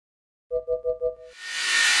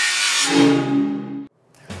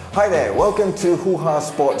Hi there, welcome to Hoohaa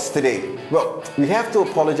Sports today. Well, we have to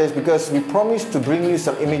apologize because we promised to bring you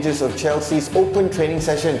some images of Chelsea's open training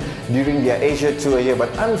session during their Asia tour here, but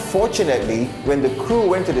unfortunately, when the crew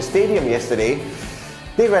went to the stadium yesterday,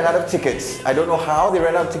 they ran out of tickets. I don't know how they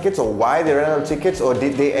ran out of tickets or why they ran out of tickets, or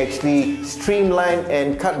did they actually streamline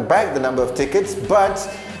and cut back the number of tickets, but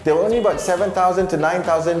there were only about 7,000 to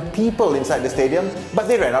 9,000 people inside the stadium, but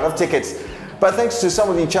they ran out of tickets. But thanks to some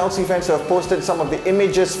of the Chelsea fans who have posted some of the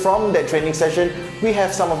images from that training session, we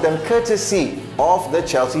have some of them courtesy of the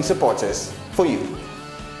Chelsea supporters for you.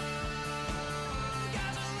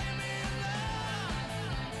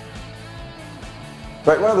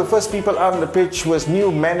 Right, one of the first people out on the pitch was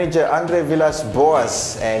new manager Andre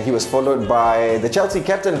Villas-Boas, and he was followed by the Chelsea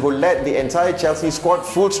captain who led the entire Chelsea squad,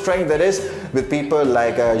 full strength that is, with people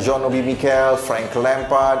like Jean-Obi Mikel, Frank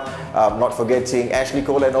Lampard, not forgetting Ashley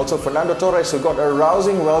Cole, and also Fernando Torres, who got a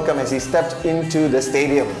rousing welcome as he stepped into the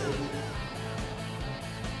stadium.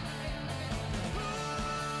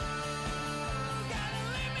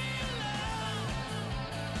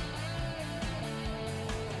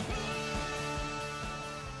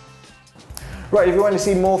 Right, if you want to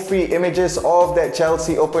see more free images of that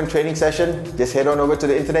Chelsea Open training session, just head on over to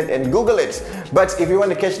the internet and Google it. But if you want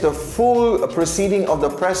to catch the full proceeding of the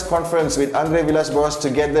press conference with Andre Villas-Boas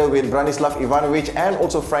together with Branislav Ivanovic and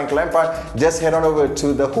also Frank Lampard, just head on over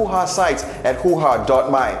to the Hoohaa site at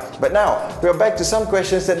hoohaa.my. But now, we are back to some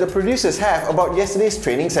questions that the producers have about yesterday's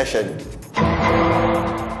training session.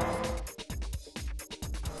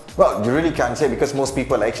 Well, you really can't say because most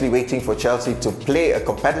people are actually waiting for Chelsea to play a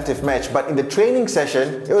competitive match, but in the training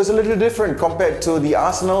session, it was a little different compared to the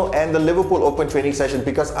Arsenal and the Liverpool Open training session,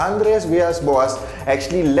 because Andreas Villas-Boas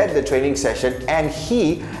actually led the training session and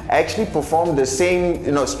he actually performed the same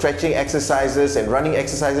stretching exercises and running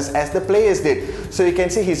exercises as the players did. So you can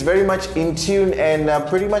see he's very much in tune and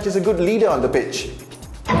pretty much is a good leader on the pitch.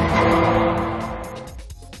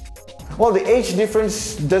 Well, the age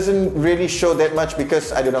difference doesn't really show that much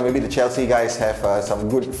because, I don't know, maybe the Chelsea guys have some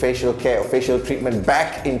good facial care or facial treatment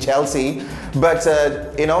back in Chelsea. But,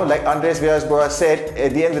 like Andres Villas-Boas said,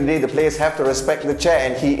 at the end of the day, the players have to respect the chair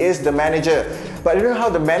and he is the manager. But I don't know how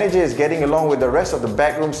the manager is getting along with the rest of the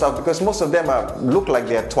backroom staff because most of them look like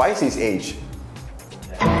they're twice his age.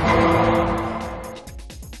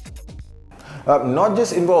 Not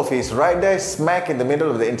just involved, he's right there smack in the middle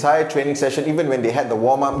of the entire training session, even when they had the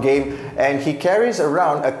warm-up game, and he carries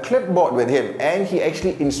around a clipboard with him and he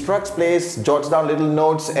actually instructs players, jots down little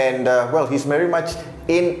notes, and well, he's very much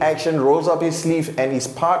in action, rolls up his sleeve, and he's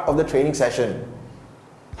part of the training session.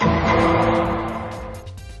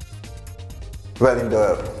 Well, in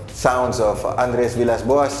the sounds of Andres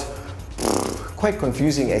Villas-Boas, quite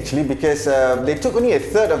confusing actually, because they took only a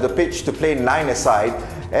third of the pitch to play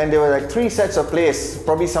 9-a-side, and there were like 3 sets of players,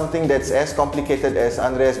 probably something that's as complicated as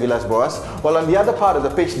Andreas Villas-Boas. While on the other part of the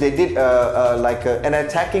pitch, they did an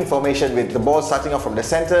attacking formation with the ball starting off from the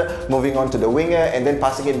center, moving on to the winger, and then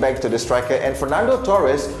passing it back to the striker. And Fernando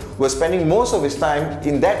Torres was spending most of his time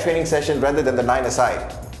in that training session rather than the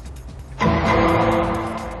 9-a-side.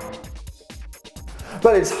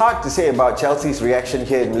 But it's hard to say about Chelsea's reaction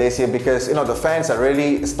here in Malaysia because the fans are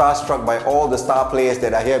really starstruck by all the star players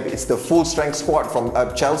that are here. It's the full strength squad from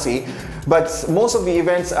Chelsea, but most of the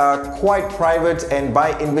events are quite private and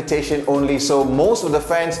by invitation only, so most of the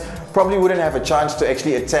fans probably wouldn't have a chance to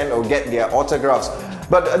actually attend or get their autographs.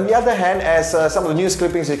 But on the other hand, as some of the news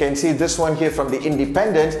clippings you can see, this one here from The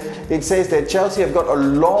Independent, it says that Chelsea have got a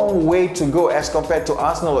long way to go as compared to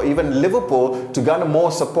Arsenal or even Liverpool to garner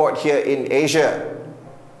more support here in Asia.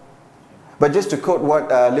 But just to quote what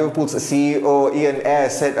Liverpool's CEO Ian Ayre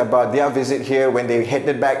said about their visit here when they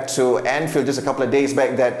headed back to Anfield just a couple of days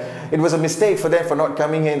back, that it was a mistake for them for not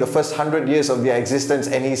coming here in the first 100 years of their existence,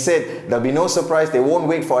 and he said there'll be no surprise, they won't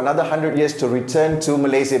wait for another 100 years to return to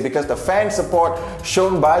Malaysia because the fan support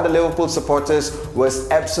shown by the Liverpool supporters was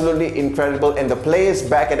absolutely incredible, and the players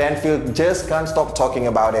back at Anfield just can't stop talking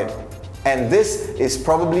about it. And this is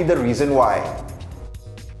probably the reason why.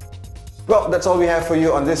 Well, that's all we have for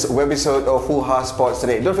you on this webisode of Hoohaa Sports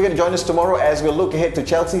today. Don't forget to join us tomorrow as we'll look ahead to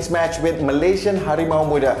Chelsea's match with Malaysian Harimau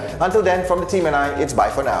Muda. Until then, from the team and I, it's bye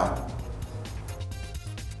for now.